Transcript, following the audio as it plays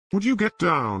Would you get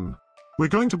down? We're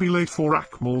going to be late for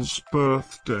Aqmal's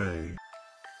birthday.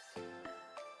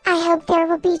 I hope there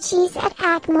will be cheese at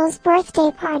Aqmal's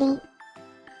birthday party.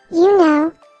 You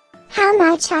know how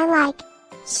much I like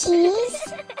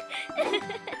cheese.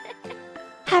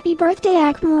 Happy birthday,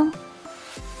 Aqmal.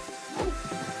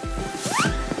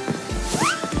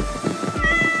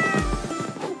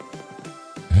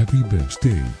 Happy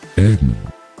birthday,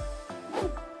 Aqmal.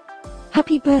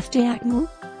 Happy birthday, Aqmal.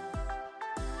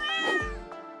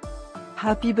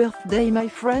 Happy birthday, my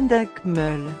friend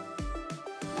Aqmal.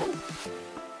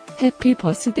 Happy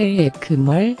birthday,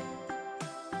 Aqmal.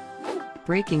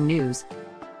 Breaking news.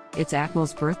 It's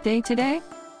Aqmal's birthday today?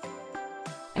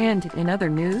 And in other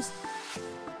news,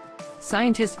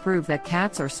 scientists prove that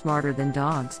cats are smarter than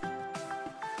dogs.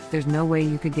 There's no way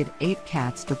you could get 8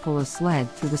 cats to pull a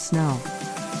sled through the snow.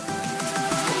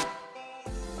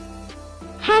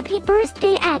 Happy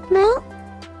birthday, Aqmal.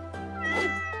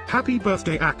 Happy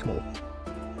birthday, Aqmal.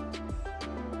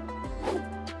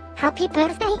 Happy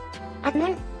birthday,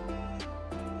 Aqmal.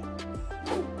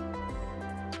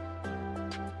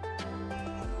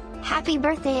 Happy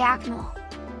birthday, Aqmal.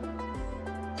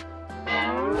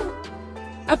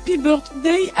 Happy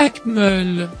birthday,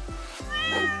 Aqmal.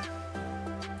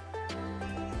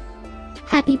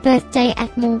 Happy birthday,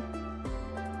 Aqmal.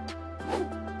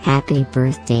 Happy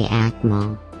birthday,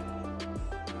 Aqmal.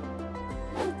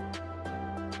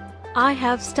 I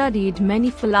have studied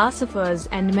many philosophers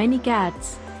and many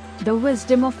cats. The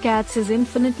wisdom of cats is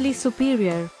infinitely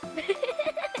superior.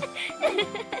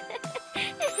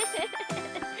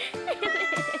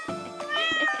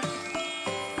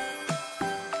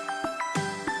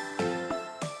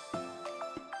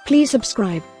 Please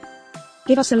subscribe,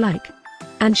 give us a like,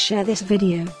 and share this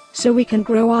video, so we can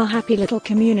grow our happy little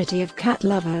community of cat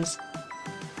lovers.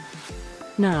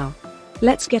 Now,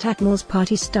 let's get Aqmal's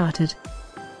party started.